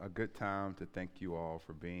good time to thank you all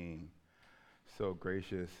for being so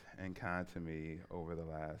gracious and kind to me over the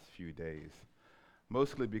last few days.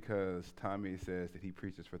 Mostly because Tommy says that he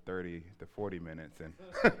preaches for 30 to 40 minutes, and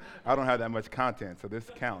I don't have that much content, so this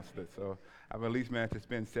counts. So I've at least managed to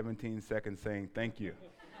spend 17 seconds saying thank you.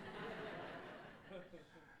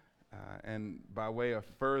 And by way of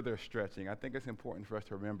further stretching, I think it's important for us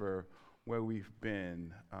to remember where we've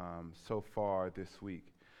been so far this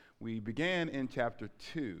week. We began in chapter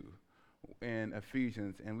 2 in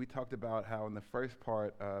Ephesians, and we talked about how in the first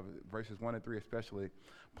part of verses 1 and 3 especially,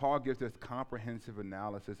 Paul gives us comprehensive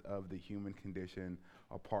analysis of the human condition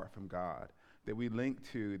apart from God, that we link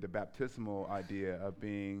to the baptismal idea of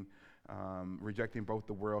being rejecting both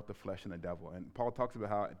the world, the flesh, and the devil. And Paul talks about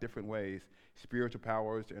how in different ways spiritual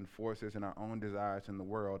powers and forces and our own desires in the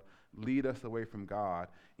world lead us away from God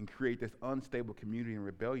and create this unstable community and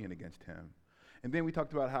rebellion against him. And then we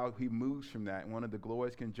talked about how he moves from that, one of the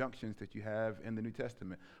glorious conjunctions that you have in the New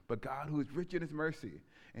Testament. But God, who is rich in his mercy,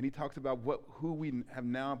 and he talks about who we have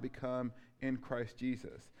now become in Christ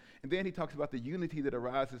Jesus. And then he talks about the unity that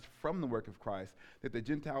arises from the work of Christ, that the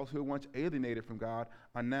Gentiles who were once alienated from God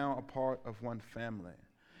are now a part of one family.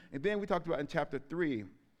 And then we talked about in chapter 3,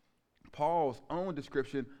 Paul's own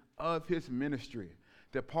description of his ministry,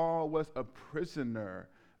 that Paul was a prisoner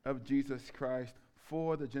of Jesus Christ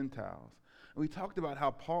for the Gentiles. And we talked about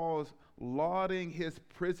how Paul's lauding his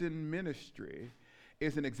prison ministry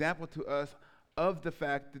is an example to us of the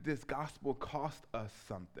fact that this gospel cost us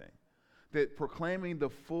something. That proclaiming the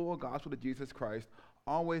full gospel of Jesus Christ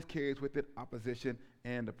always carries with it opposition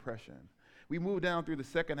and oppression. We moved down through the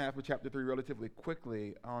second half of chapter 3 relatively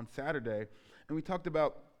quickly on Saturday, and we talked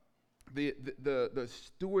about the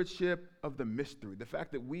stewardship of the mystery, the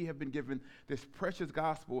fact that we have been given this precious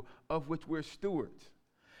gospel of which we're stewards.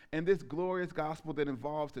 And this glorious gospel that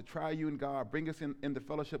involves the triune God, bring us in the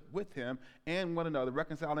fellowship with him and one another,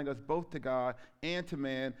 reconciling us both to God and to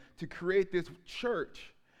man, to create this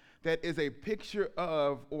church that is a picture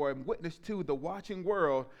of or a witness to the watching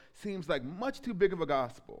world, seems like much too big of a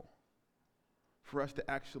gospel for us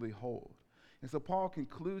to actually hold. And so Paul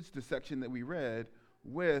concludes the section that we read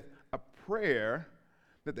with a prayer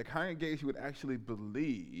that the congregation would actually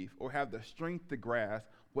believe or have the strength to grasp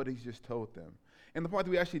what he's just told them. And the part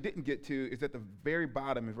that we actually didn't get to is at the very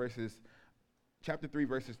bottom in chapter 3,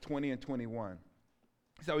 verses 20 and 21.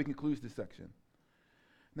 That's how he concludes this section.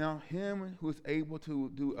 Now, him who is able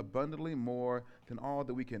to do abundantly more than all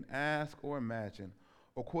that we can ask or imagine,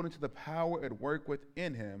 according to the power at work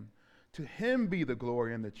within him, to him be the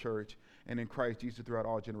glory in the church and in Christ Jesus throughout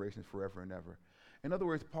all generations forever and ever. In other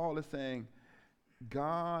words, Paul is saying,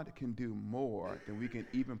 God can do more than we can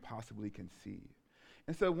even possibly conceive.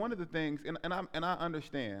 And so one of the things, and I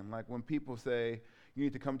understand, like when people say you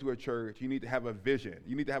need to come to a church, you need to have a vision,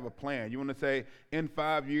 you need to have a plan. You want to say, in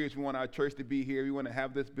 5 years, we want our church to be here, we want to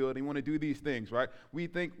have this building, we want to do these things, right? We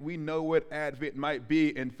think we know what Advent might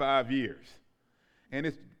be in 5 years. And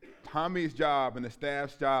it's Tommy's job and the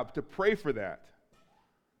staff's job to pray for that.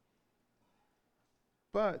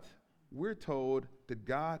 But we're told that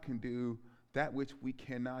God can do that which we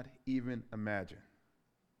cannot even imagine.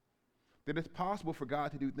 That it's possible for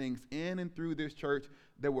God to do things in and through this church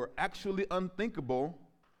that were actually unthinkable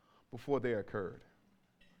before they occurred.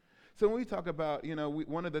 So when we talk about,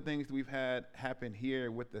 one of the things we've had happen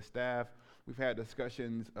here with the staff, we've had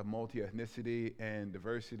discussions of multi-ethnicity and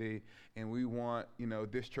diversity, and we want,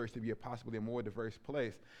 this church to be possibly a more diverse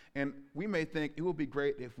place. And we may think it would be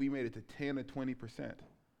great if we made it to 10 or 20%.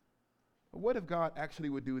 But what if God actually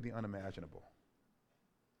would do the unimaginable?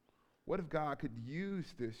 What if God could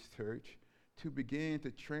use this church to begin to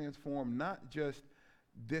transform not just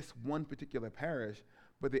this one particular parish,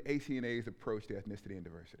 but the ACNA's approach to ethnicity and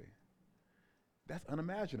diversity? That's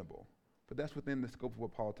unimaginable, but that's within the scope of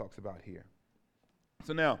what Paul talks about here.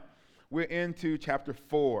 So now, we're into chapter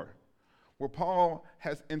 4, where Paul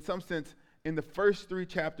has, in some sense, in the first 3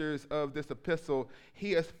 chapters of this epistle,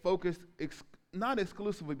 he has focused not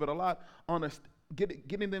exclusively, but a lot on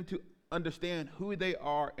getting them to understand who they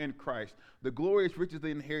are in Christ, the glorious riches, the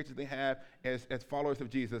inheritance they have as followers of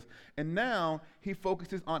Jesus. And now he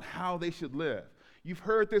focuses on how they should live. You've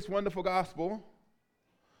heard this wonderful gospel,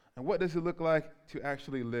 and what does it look like to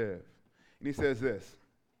actually live? And he says this,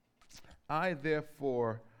 I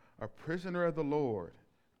therefore, a prisoner of the Lord,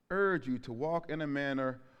 urge you to walk in a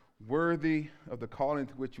manner worthy of the calling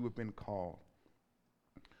to which you have been called.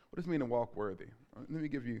 What does it mean to walk worthy? Let me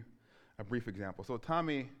give you a brief example. So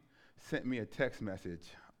Tommy sent me a text message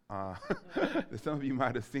that some of you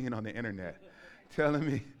might have seen on the internet telling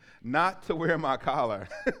me not to wear my collar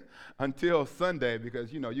until Sunday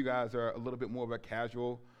because, you guys are a little bit more of a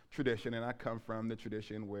casual tradition, and I come from the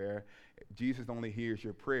tradition where Jesus only hears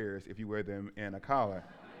your prayers if you wear them in a collar.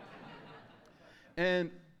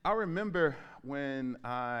 And I remember when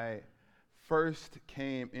I first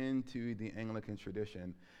came into the Anglican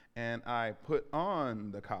tradition and I put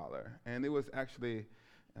on the collar, and it was actually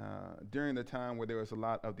during the time where there was a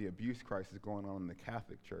lot of the abuse crisis going on in the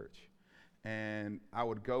Catholic Church. And I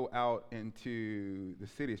would go out into the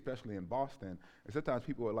city, especially in Boston, and sometimes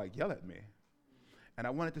people would like yell at me. And I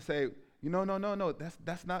wanted to say, no,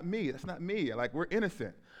 that's not me. That's not me. Like, we're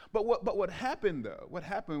innocent. But what happened though?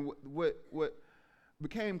 What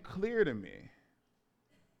became clear to me,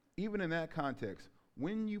 even in that context,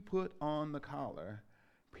 when you put on the collar,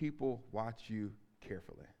 people watch you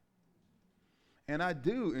carefully. And I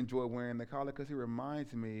do enjoy wearing the collar because it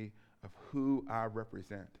reminds me of who I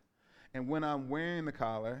represent. And when I'm wearing the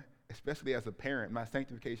collar, especially as a parent, my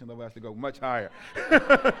sanctification level has to go much higher.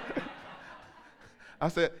 I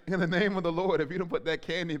said, in the name of the Lord, if you don't put that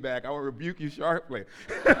candy back, I will rebuke you sharply.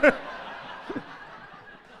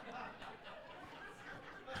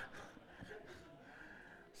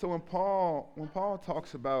 So when Paul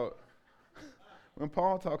talks about,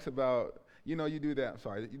 you do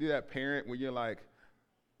that parent where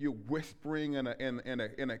you're whispering in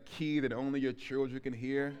a key that only your children can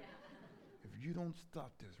hear. If you don't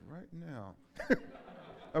stop this right now.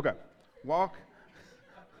 Okay, walk.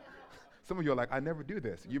 Some of you are like, I never do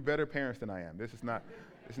this. You're better parents than I am. This is not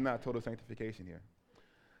total sanctification here.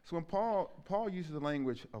 So when Paul uses the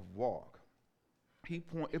language of walk,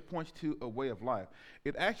 it points to a way of life.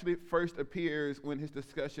 It actually first appears when his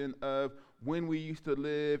discussion of when we used to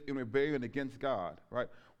live in rebellion against God, right?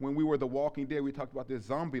 When we were the walking dead, we talked about this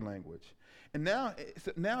zombie language. And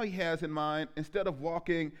now he has in mind, instead of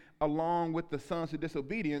walking along with the sons of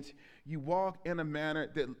disobedience, you walk in a manner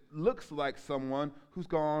that looks like someone who's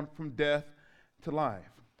gone from death to life.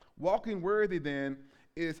 Walking worthy, then,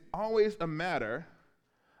 is always a matter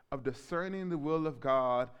of discerning the will of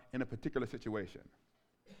God in a particular situation.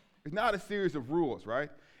 It's not a series of rules, right?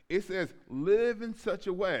 It says, live in such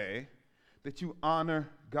a way that you honor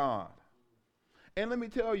God. And let me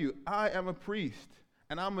tell you, I am a priest,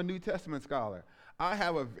 and I'm a New Testament scholar. I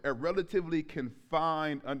have a relatively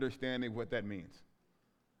confined understanding of what that means.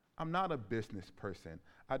 I'm not a business person.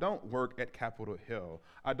 I don't work at Capitol Hill.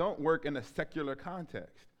 I don't work in a secular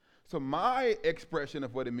context. So my expression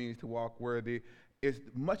of what it means to walk worthy is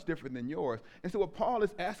much different than yours. And so what Paul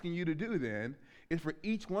is asking you to do then is for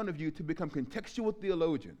each one of you to become contextual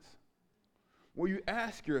theologians, where you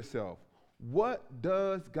ask yourself, what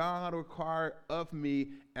does God require of me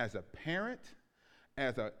as a parent,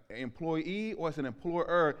 as an employee, or as an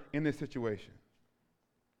employer in this situation?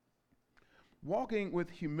 Walking with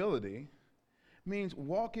humility means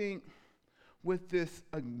walking with this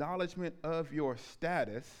acknowledgement of your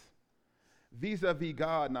status vis-a-vis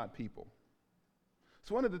God, not people.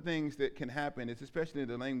 So one of the things that can happen is, especially in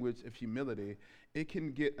the language of humility, it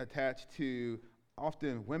can get attached to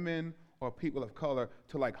often women or people of color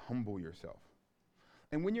to humble yourself.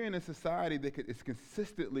 And when you're in a society that is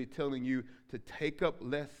consistently telling you to take up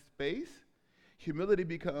less space, humility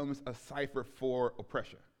becomes a cipher for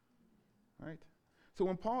oppression, right? So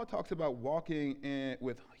when Paul talks about walking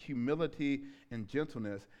with humility and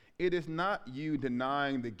gentleness, it is not you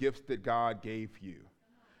denying the gifts that God gave you.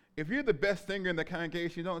 If you're the best singer in the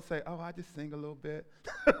congregation, you don't say, I just sing a little bit.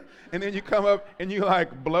 And then you come up and you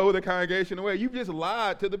blow the congregation away. You've just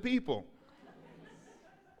lied to the people.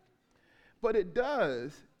 But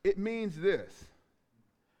it means this.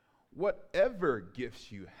 Whatever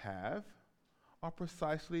gifts you have are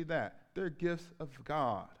precisely that. They're gifts of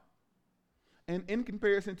God. And in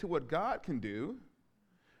comparison to what God can do,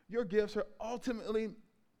 your gifts are ultimately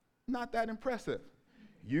not that impressive.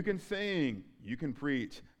 You can sing, you can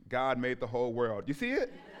preach. God made the whole world. You see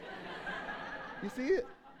it? You see it?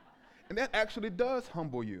 And that actually does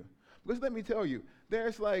humble you. Because let me tell you,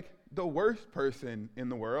 there's the worst person in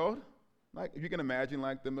the world. If you can imagine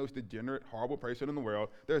the most degenerate, horrible person in the world,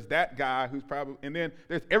 there's that guy who's probably, and then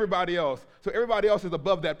there's everybody else. So everybody else is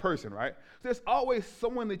above that person, right? So there's always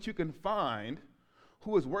someone that you can find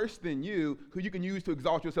who is worse than you, who you can use to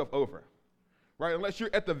exalt yourself over, right? Unless you're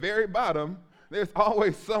at the very bottom, there's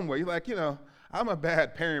always somewhere. You're I'm a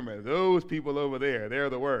bad parent, but those people over there, they're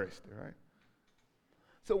the worst, right?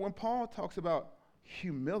 So when Paul talks about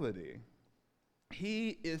humility,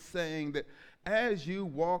 he is saying that as you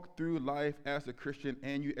walk through life as a Christian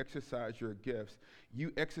and you exercise your gifts,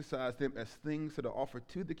 you exercise them as things that are offered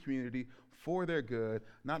to the community for their good,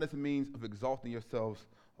 not as a means of exalting yourselves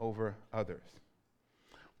over others.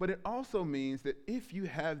 But it also means that if you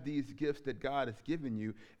have these gifts that God has given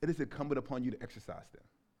you, it is incumbent upon you to exercise them.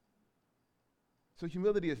 So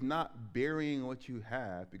humility is not burying what you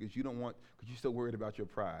have because because you're so worried about your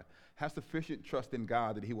pride. Have sufficient trust in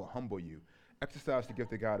God that he will humble you. Exercise the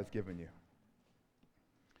gift that God has given you.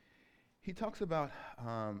 He talks about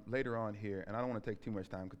later on here, and I don't want to take too much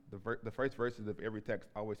time because the first verses of every text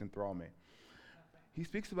always enthrall me. He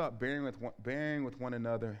speaks about bearing with one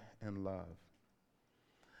another in love.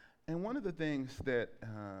 And one of the things that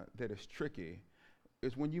is tricky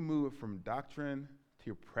is when you move from doctrine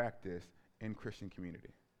to practice in Christian community.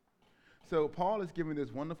 So Paul is giving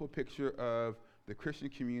this wonderful picture of the Christian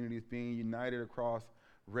communities being united across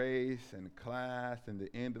race and class and the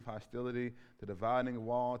end of hostility, the dividing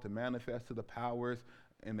wall to manifest to the powers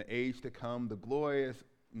in the age to come, the glorious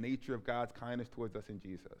nature of God's kindness towards us in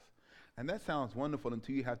Jesus. And that sounds wonderful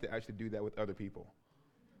until you have to actually do that with other people.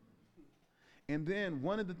 And then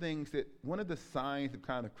one of the signs of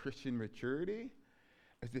kind of Christian maturity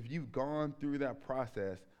is if you've gone through that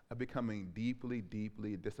process of becoming deeply,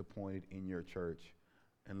 deeply disappointed in your church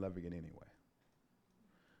and loving it anyway.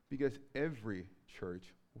 Because every church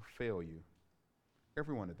will fail you.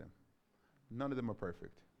 Every one of them. None of them are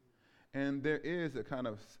perfect. And there is a kind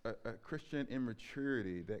of a Christian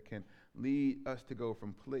immaturity that can lead us to go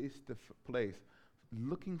from place to place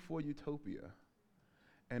looking for utopia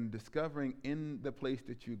and discovering in the place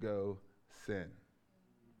that you go sin.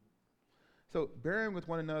 So bearing with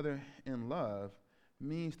one another in love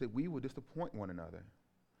means that we will disappoint one another.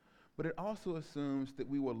 But it also assumes that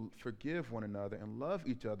we will forgive one another and love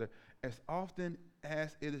each other as often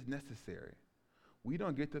as it is necessary. We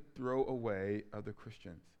don't get to throw away other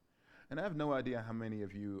Christians. And I have no idea how many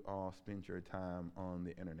of you all spend your time on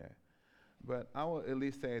the internet. But I will at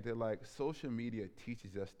least say that social media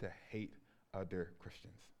teaches us to hate other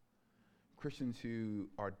Christians. Christians who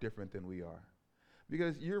are different than we are.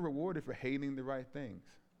 Because you're rewarded for hating the right things.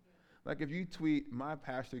 Like if you tweet, my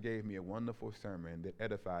pastor gave me a wonderful sermon that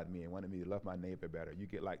edified me and wanted me to love my neighbor better, you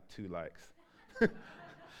get 2 likes.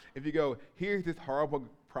 If you go, here's this horrible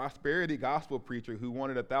prosperity gospel preacher who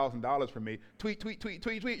wanted $1,000 from me, tweet,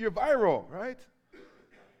 you're viral, right?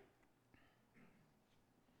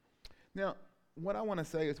 Now, what I want to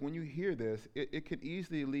say is when you hear this, it could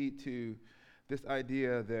easily lead to this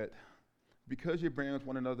idea that because you're bearing with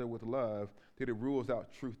one another with love, that it rules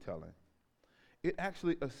out truth-telling. It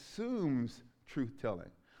actually assumes truth-telling.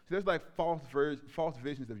 So there's false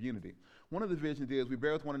visions of unity. One of the visions is we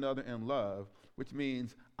bear with one another in love, which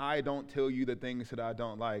means I don't tell you the things that I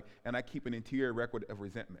don't like, and I keep an interior record of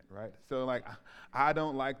resentment, right? So I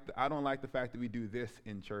don't like the fact that we do this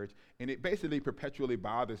in church, and it basically perpetually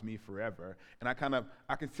bothers me forever. And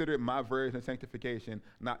I consider it my version of sanctification,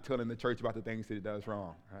 not telling the church about the things that it does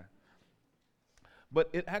wrong, right? But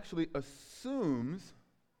it actually assumes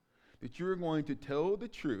that you're going to tell the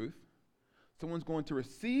truth, someone's going to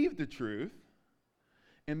receive the truth,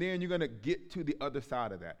 and then you're going to get to the other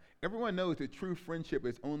side of that. Everyone knows that true friendship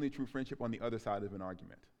is only true friendship on the other side of an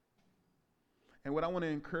argument. And what I want to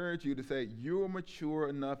encourage you to say, you're mature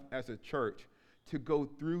enough as a church to go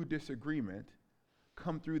through disagreement,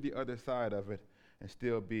 come through the other side of it, and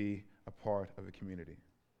still be a part of a community.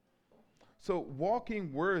 So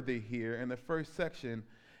walking worthy here in the first section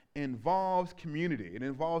involves community. It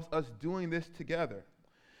involves us doing this together.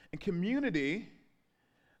 And community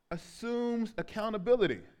assumes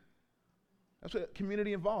accountability. That's what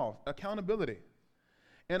community involves, accountability.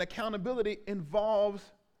 And accountability involves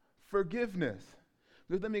forgiveness.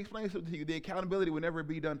 Because let me explain something to you. The accountability will never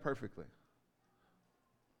be done perfectly.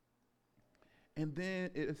 And then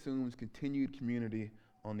it assumes continued community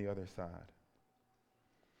on the other side.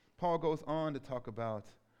 Paul goes on to talk about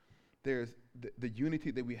there's the unity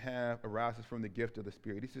that we have arises from the gift of the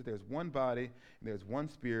Spirit. He says there's one body and there's one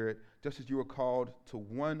Spirit, just as you were called to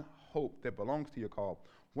one hope that belongs to your call,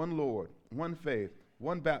 one Lord, one faith,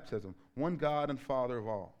 one baptism, one God and Father of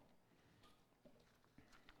all.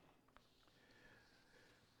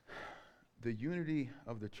 The unity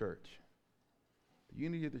of the church. The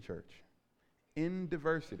unity of the church in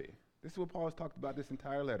diversity. This is what Paul has talked about this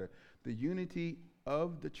entire letter. The unity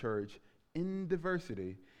of the church in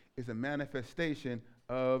diversity is a manifestation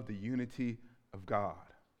of the unity of God.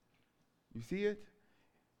 You see it?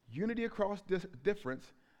 Unity across difference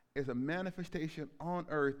is a manifestation on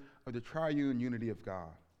earth of the triune unity of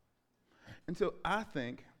God. And so I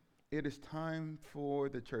think it is time for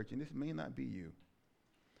the church, and this may not be you,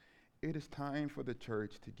 it is time for the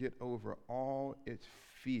church to get over all its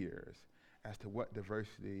fears as to what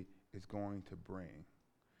diversity is going to bring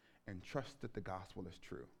and trust that the gospel is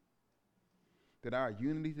true. That our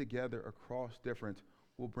unity together across difference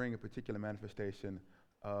will bring a particular manifestation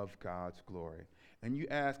of God's glory. And you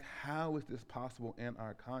ask, how is this possible in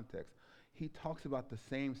our context? He talks about the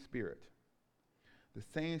same Spirit. The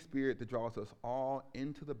same Spirit that draws us all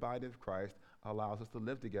into the body of Christ allows us to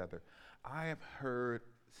live together. I have heard,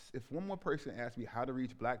 if one more person asks me how to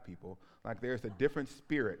reach black people, like there's a different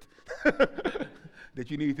spirit that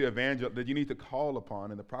you need to that you need to call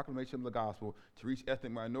upon in the proclamation of the gospel to reach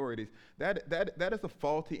ethnic minorities, that is a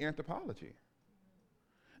faulty anthropology.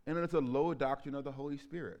 And it's a low doctrine of the Holy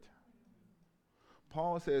Spirit.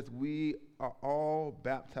 Paul says we are all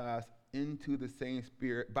baptized into the same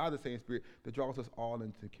Spirit, by the same Spirit that draws us all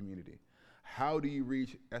into community. How do you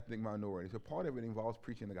reach ethnic minorities? So part of it involves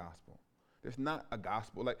preaching the gospel. There's not a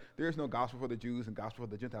gospel. Like, there is no gospel for the Jews and gospel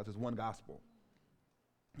for the Gentiles. There's one gospel.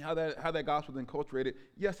 How that gospel is enculturated,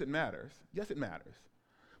 yes, it matters. Yes, it matters.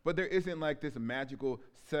 But there isn't like this magical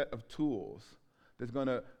set of tools that's going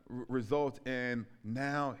to result in,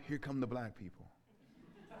 now, here come the black people.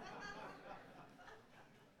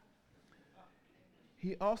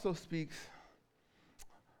 He also speaks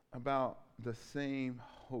about the same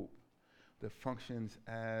hope that functions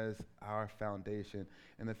as our foundation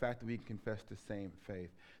and the fact that we can confess the same faith.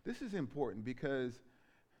 This is important because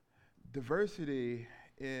diversity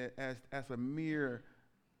as a mere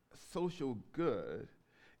social good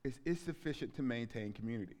is insufficient to maintain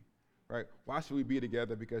community, right? Why should we be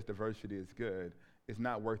together because diversity is good? It's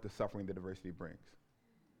not worth the suffering that diversity brings.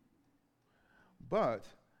 But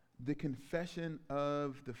the confession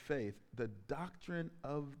of the faith, the doctrine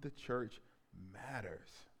of the church matters.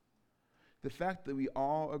 The fact that we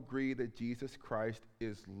all agree that Jesus Christ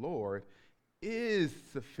is Lord is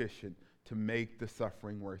sufficient to make the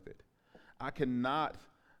suffering worth it. I cannot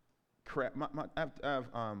I have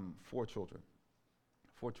 4 children.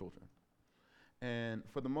 And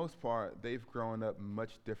for the most part, they've grown up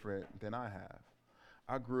much different than I have.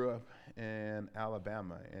 I grew up in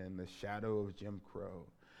Alabama in the shadow of Jim Crow.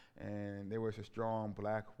 And there was a strong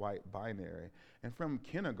black-white binary. And from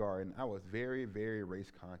kindergarten, I was very, very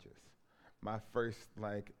race conscious. My first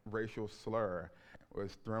racial slur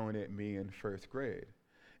was thrown at me in first grade.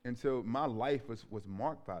 And so my life was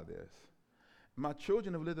marked by this. My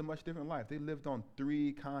children have lived a much different life. They lived on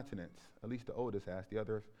 3 continents, at least the oldest has. The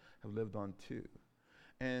others have lived on 2.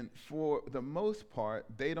 And for the most part,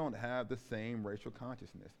 they don't have the same racial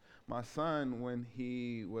consciousness. My son, when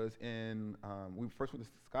he was we first went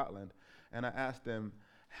to Scotland, and I asked him,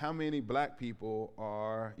 how many black people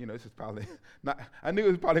are, this is probably not, I knew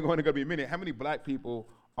it was probably going to be many. How many black people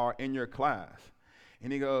are in your class?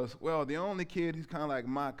 And he goes, well, the only kid who's kind of like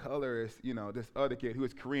my color is, this other kid who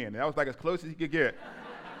is Korean. And that was as close as he could get.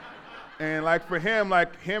 And for him,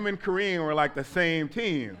 him and Korean were the same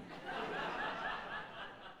team.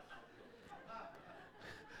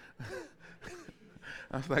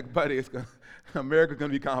 I was like, buddy, America's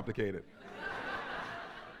going to be complicated.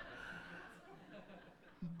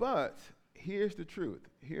 But here's the truth.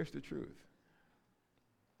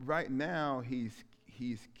 Right now, he's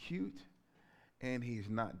cute and he's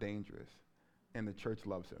not dangerous, and the church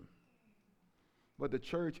loves him. But the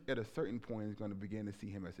church, at a certain point, is going to begin to see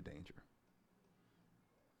him as a danger.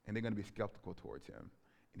 And they're going to be skeptical towards him.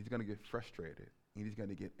 And he's going to get frustrated, and he's going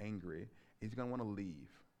to get angry, and he's going to want to leave.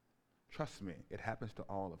 Trust me, it happens to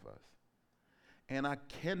all of us. And I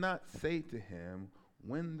cannot say to him,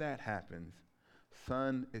 when that happens,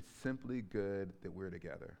 son, it's simply good that we're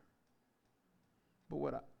together. But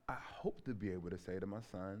what I hope to be able to say to my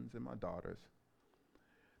sons and my daughters,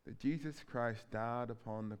 that Jesus Christ died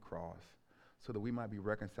upon the cross so that we might be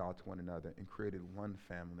reconciled to one another and created one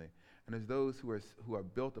family. And as those who are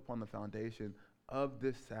built upon the foundation of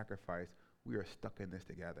this sacrifice, we are stuck in this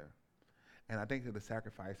together. And I think that the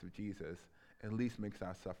sacrifice of Jesus at least makes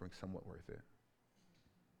our suffering somewhat worth it.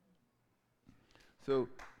 So,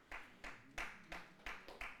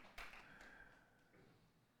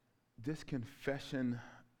 this confession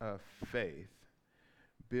of faith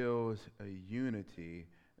builds a unity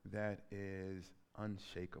that is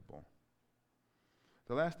unshakable.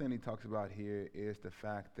 The last thing he talks about here is the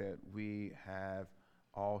fact that we have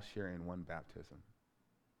all sharing one baptism.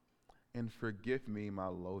 And forgive me, my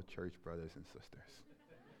low church brothers and sisters.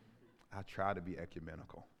 I try to be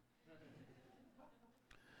ecumenical.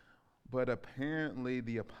 But apparently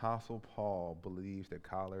the Apostle Paul believes that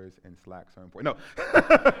collars and slacks are important.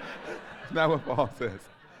 No, it's not what Paul says.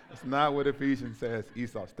 It's not what Ephesians says.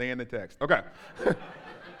 Esau, stay in the text. Okay.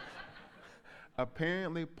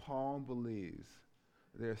 Apparently Paul believes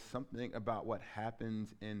there's something about what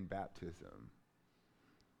happens in baptism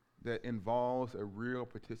that involves a real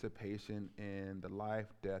participation in the life,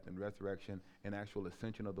 death, and resurrection and actual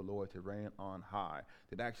ascension of the Lord to reign on high.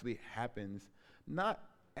 That actually happens not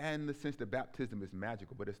in the sense that baptism is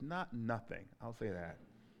magical, but it's not nothing. I'll say that.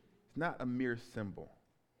 It's not a mere symbol.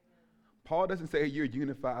 Paul doesn't say you're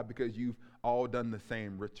unified because you've all done the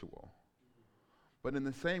same ritual. But in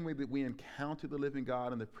the same way that we encounter the living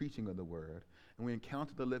God in the preaching of the word, and we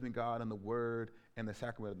encounter the living God in the word and the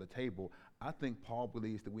sacrament of the table, I think Paul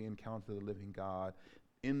believes that we encounter the living God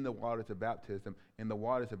in the waters of baptism, and the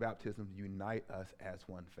waters of baptism unite us as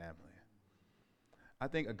one family. I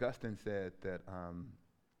think Augustine said that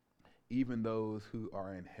even those who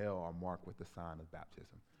are in hell are marked with the sign of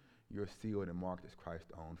baptism. You're sealed and marked as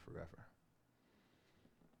Christ's own forever.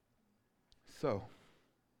 So,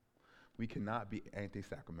 we cannot be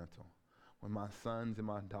anti-sacramental. When my sons and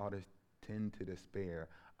my daughters tend to despair,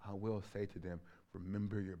 I will say to them,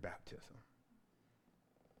 remember your baptism.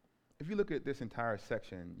 If you look at this entire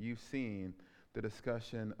section, you've seen the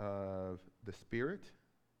discussion of the Spirit,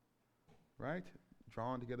 right?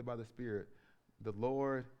 Drawn together by the Spirit, the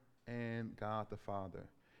Lord and God the Father.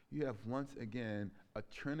 You have once again a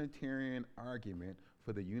Trinitarian argument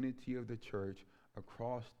for the unity of the church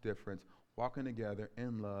across difference, walking together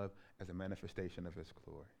in love as a manifestation of his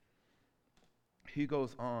glory. He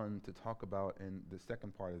goes on to talk about in the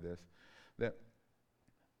second part of this, that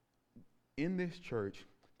in this church,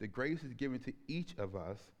 the grace is given to each of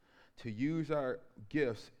us to use our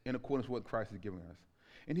gifts in accordance with what Christ is giving us.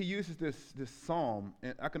 And he uses this psalm,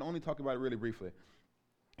 and I can only talk about it really briefly.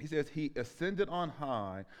 He says, he ascended on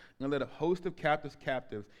high and led a host of captives,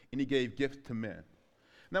 and he gave gifts to men.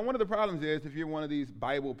 Now, one of the problems is, if you're one of these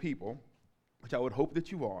Bible people, which I would hope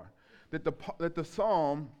that you are, that the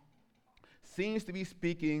psalm seems to be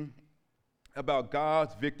speaking about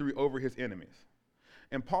God's victory over his enemies.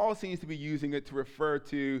 And Paul seems to be using it to refer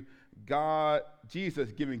to God,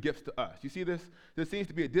 Jesus, giving gifts to us. You see this? There seems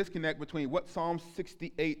to be a disconnect between what Psalm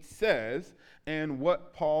 68 says and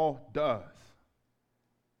what Paul does.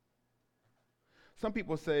 Some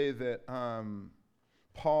people say that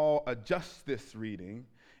Paul adjusts this reading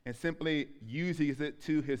and simply uses it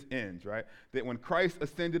to his ends, right? That when Christ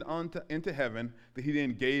ascended into heaven, that he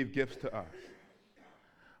then gave gifts to us.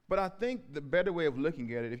 But I think the better way of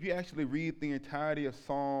looking at it, if you actually read the entirety of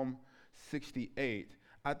Psalm 68,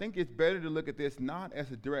 I think it's better to look at this not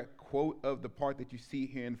as a direct quote of the part that you see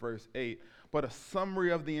here in verse 8, but a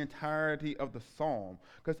summary of the entirety of the psalm.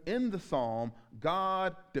 Because in the psalm,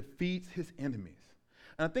 God defeats his enemies.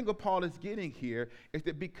 And I think what Paul is getting here is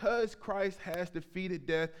that because Christ has defeated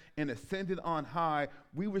death and ascended on high,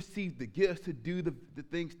 we receive the gifts to do the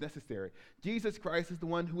things necessary. Jesus Christ is the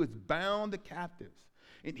one who has bound the captives.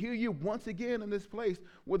 And here you're once again in this place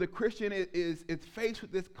where the Christian is faced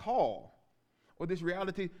with this call, or this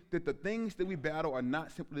reality that the things that we battle are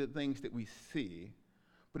not simply the things that we see,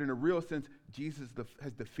 but in a real sense, Jesus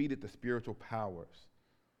has defeated the spiritual powers.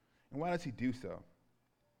 And why does he do so?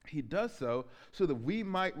 He does so that we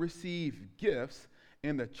might receive gifts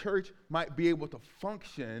and the church might be able to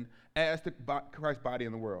function as Christ's body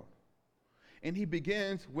in the world. And he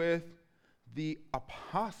begins with the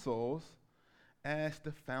apostles as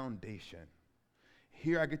the foundation.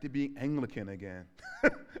 Here I get to be Anglican again.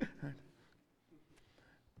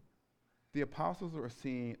 The apostles are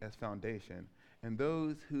seen as foundation, and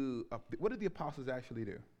those who, what did the apostles actually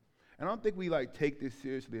do? And I don't think we take this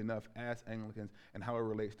seriously enough as Anglicans and how it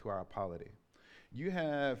relates to our polity. You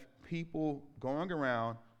have people going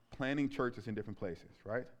around planting churches in different places,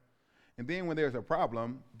 right? And then when there's a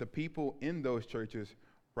problem, the people in those churches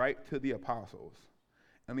write to the apostles,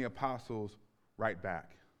 and the apostles write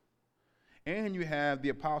back. And you have the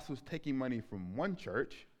apostles taking money from one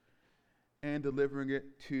church and delivering it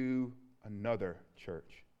to another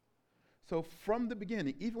church. So from the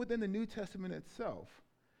beginning, even within the New Testament itself,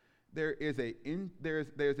 there's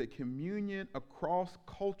a communion across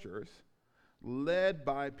cultures led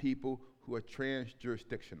by people who are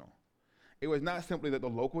trans-jurisdictional. It was not simply that the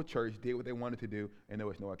local church did what they wanted to do and there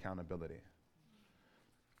was no accountability.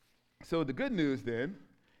 So the good news then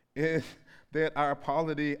is that our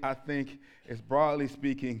polity, I think, is broadly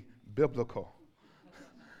speaking biblical.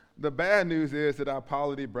 The bad news is that our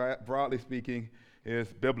polity, broadly speaking,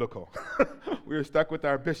 is biblical. We're stuck with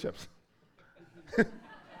our bishops.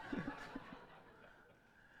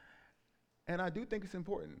 And I do think it's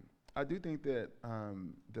important. I do think that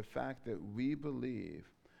the fact that we believe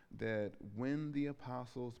that when the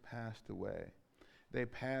apostles passed away, they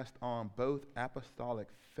passed on both apostolic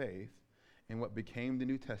faith in what became the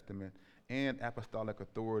New Testament and apostolic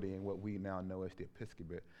authority in what we now know as the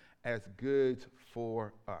episcopate as goods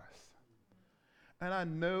for us. And I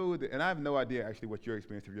know that, and I have no idea actually what your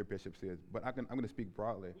experience of your bishops is, but I'm going to speak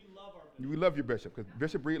broadly. We love our bishop. We love your bishop, because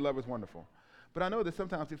Bishop Breedlove is wonderful. But I know that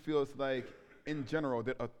sometimes it feels like in general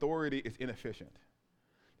that authority is inefficient.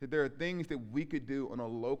 That there are things that we could do on a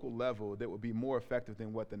local level that would be more effective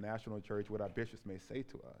than what the national church, what our bishops may say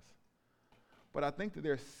to us. But I think that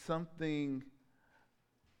there's something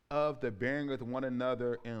of the bearing with one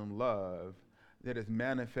another in love that is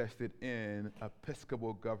manifested in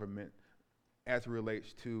episcopal government as it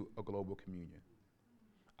relates to a global communion.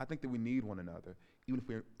 I think that we need one another,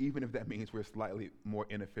 even if that means we're a slightly more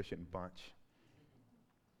inefficient bunch.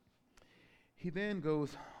 He then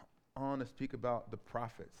goes on to speak about the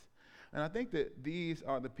prophets. And I think that these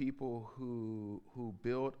are the people who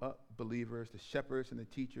build up believers, the shepherds and the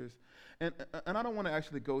teachers. And I don't want to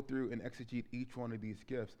actually go through and exegete each one of these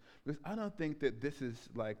gifts, because I don't think that this is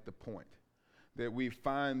like the point, that we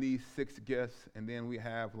find these 6 gifts and then we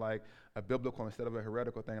have like a biblical instead of a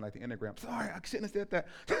heretical thing like the Enneagram. Sorry, I shouldn't have said that.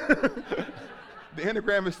 The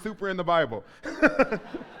Enneagram is super in the Bible.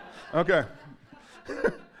 Okay.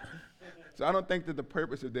 So I don't think that the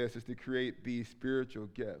purpose of this is to create these spiritual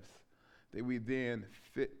gifts that we then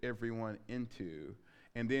fit everyone into.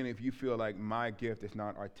 And then if you feel like my gift is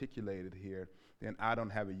not articulated here, then I don't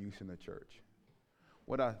have a use in the church.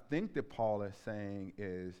 What I think that Paul is saying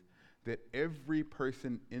is that every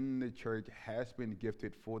person in the church has been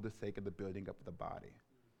gifted for the sake of the building up of the body,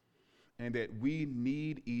 and that we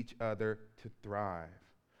need each other to thrive.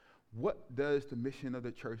 What does the mission of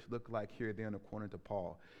the church look like here then according to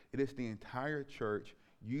Paul? It is the entire church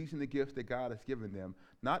using the gifts that God has given them,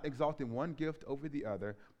 not exalting one gift over the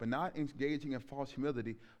other, but not engaging in false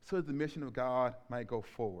humility so that the mission of God might go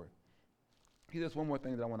forward. Here's one more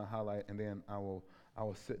thing that I want to highlight, and then I will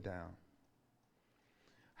sit down.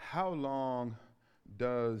 How long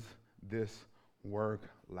does this work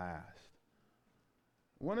last?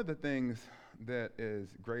 One of the things that is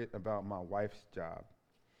great about my wife's job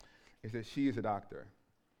is that she is a doctor.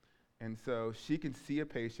 And so she can see a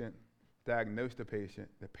patient, diagnose the patient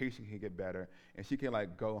can get better, and she can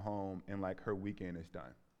like go home and like her weekend is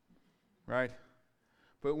done, right?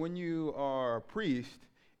 But when you are a priest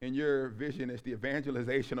and your vision is the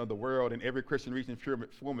evangelization of the world and every Christian reaching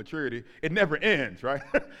full maturity, it never ends, right?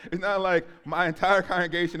 It's not like my entire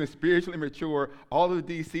congregation is spiritually mature, all of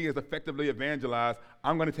DC is effectively evangelized,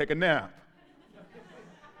 I'm going to take a nap.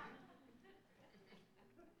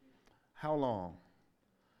 How long?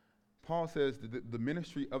 Paul says that the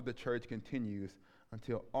ministry of the church continues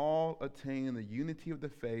until all attain the unity of the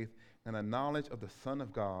faith and the knowledge of the Son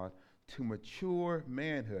of God to mature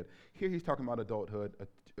manhood. Here he's talking about adulthood,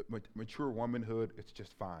 mature womanhood, it's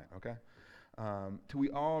just fine, okay? Till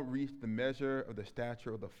we all reach the measure of the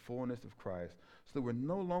stature of the fullness of Christ, so that we're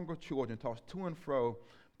no longer children tossed to and fro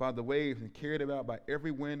by the waves and carried about by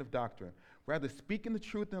every wind of doctrine. Rather, speaking the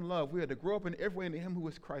truth in love, we are to grow up in every way in him who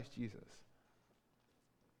is Christ Jesus.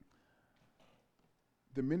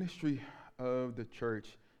 The ministry of the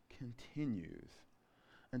church continues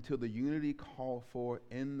until the unity called for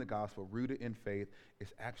in the gospel, rooted in faith,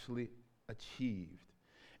 is actually achieved.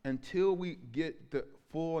 Until we get the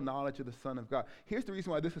full knowledge of the Son of God. Here's the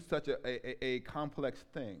reason why this is such a complex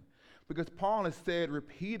thing. Because Paul has said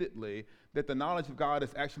repeatedly that the knowledge of God is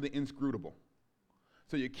actually inscrutable.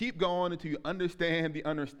 So you keep going until you understand the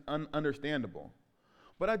ununderstandable.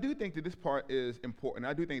 But I do think that this part is important.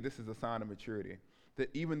 I do think this is a sign of maturity. That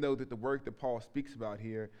even though that the work that Paul speaks about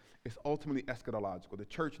here is ultimately eschatological, the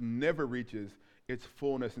church never reaches its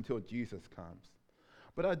fullness until Jesus comes.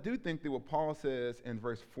 But I do think that what Paul says in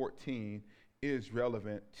verse 14 is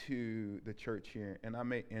relevant to the church here, and I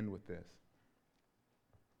may end with this.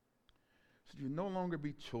 So you no longer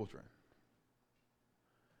be children.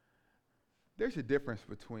 There's a difference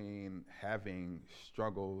between having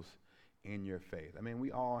struggles in your faith. I mean,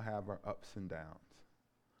 we all have our ups and downs.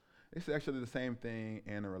 It's actually the same thing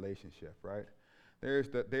in a relationship, right? There's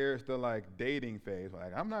the like dating phase,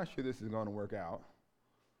 like I'm not sure this is going to work out.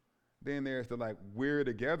 Then there's the like we're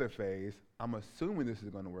together phase. I'm assuming this is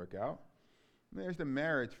going to work out. And there's the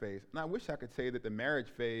marriage phase, and I wish I could say that the marriage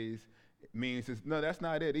phase means no, that's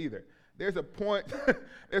not it either. There's a point.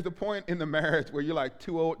 There's a point in the marriage where you're like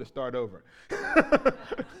too old to start over.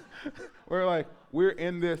 We're like we're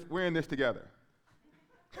in this together.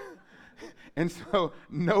 And so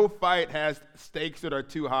no fight has stakes that are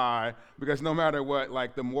too high because no matter what,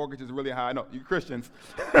 like the mortgage is really high. No, you're Christians.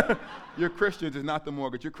 You're Christians is not the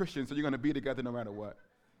mortgage. You're Christians, so you're going to be together no matter what.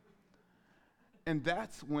 And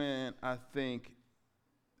that's when I think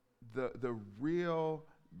the real,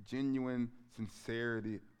 genuine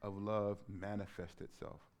sincerity of love manifests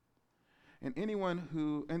itself. And anyone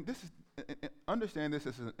who, and this is, understand this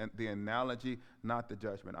is the analogy, not the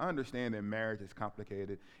judgment. I understand that marriage is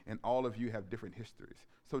complicated and all of you have different histories.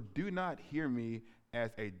 So do not hear me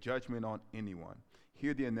as a judgment on anyone.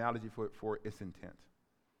 Hear the analogy for its intent.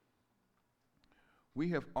 We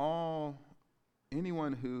have all,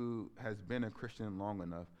 anyone who has been a Christian long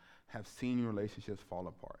enough, have seen relationships fall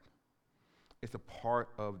apart. It's a part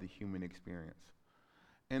of the human experience.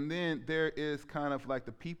 And then there is kind of like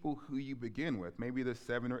the people who you begin with. Maybe there's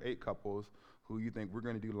 7 or 8 couples who you think we're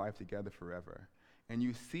going to do life together forever. And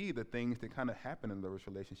you see the things that kind of happen in those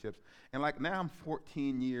relationships. And like now I'm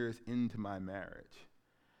 14 years into my marriage.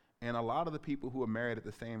 And a lot of the people who are married at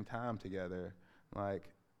the same time together, like,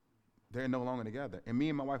 they're no longer together. And me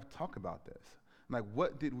and my wife talk about this. Like,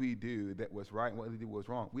 what did we do that was right and what did we do was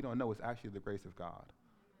wrong? We don't know. It's actually the grace of God.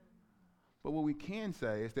 But what we can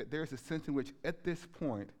say is that there's a sense in which, at this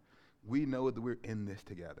point, we know that we're in this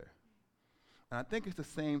together. And I think it's the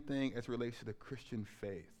same thing as it relates to the Christian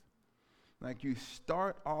faith. Like, you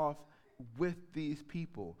start off with these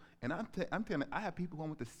people. And I'm telling you, I have people who I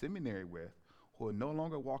went to seminary with who are no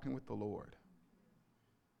longer walking with the Lord.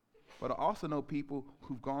 But I also know people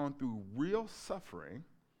who've gone through real suffering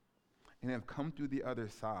and have come through the other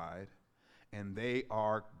side, and they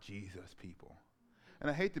are Jesus people. And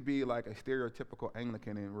I hate to be like a stereotypical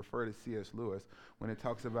Anglican and refer to C.S. Lewis when it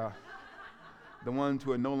talks about the ones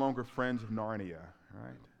who are no longer friends of Narnia,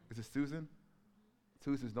 right? Is it Susan?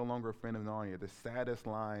 Susan's no longer a friend of Narnia, the saddest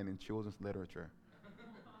line in children's literature.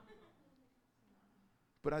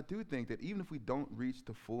 But I do think that even if we don't reach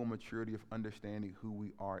the full maturity of understanding who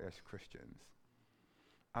we are as Christians,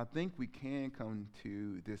 I think we can come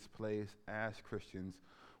to this place as Christians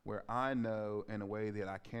where I know in a way that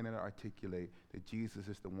I cannot articulate that Jesus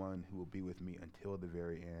is the one who will be with me until the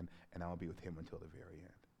very end, and I will be with him until the very end.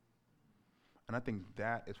 And I think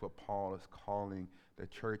that is what Paul is calling the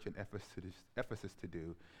church in Ephesus to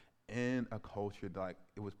do in a culture like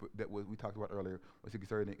we talked about earlier, was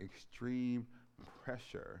exerting extreme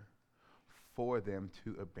pressure for them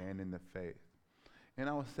to abandon the faith. And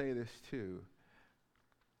I will say this too.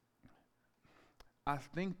 I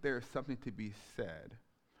think there's something to be said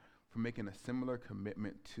for making a similar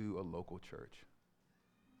commitment to a local church.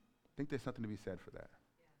 I think there's something to be said for that.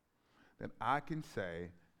 Yeah. That I can say,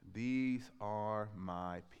 these are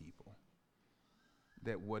my people.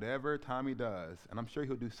 That whatever Tommy does, and I'm sure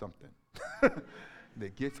he'll do something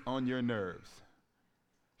that gets on your nerves,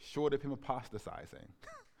 short of him apostatizing,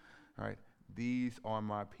 right? These are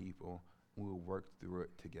my people. We will work through it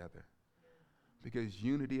together. Because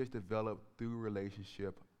unity is developed through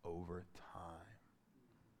relationship over time.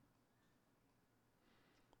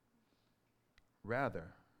 Rather,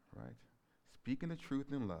 right, speaking the truth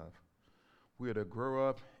in love, we are to grow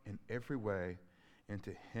up in every way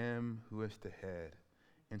into him who is the head,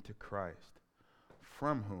 into Christ,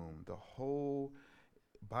 from whom the whole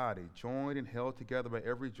body, joined and held together by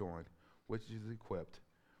every joint, which is equipped,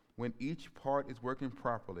 when each part is working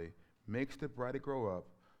properly, makes the body grow up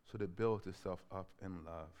so that it builds itself up in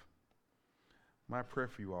love. My prayer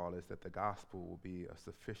for you all is that the gospel will be of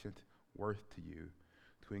sufficient worth to you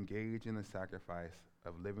to engage in the sacrifice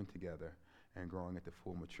of living together and growing into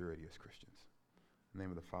full maturity as Christians. In the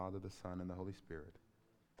name of the Father, the Son, and the Holy Spirit.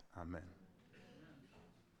 Amen.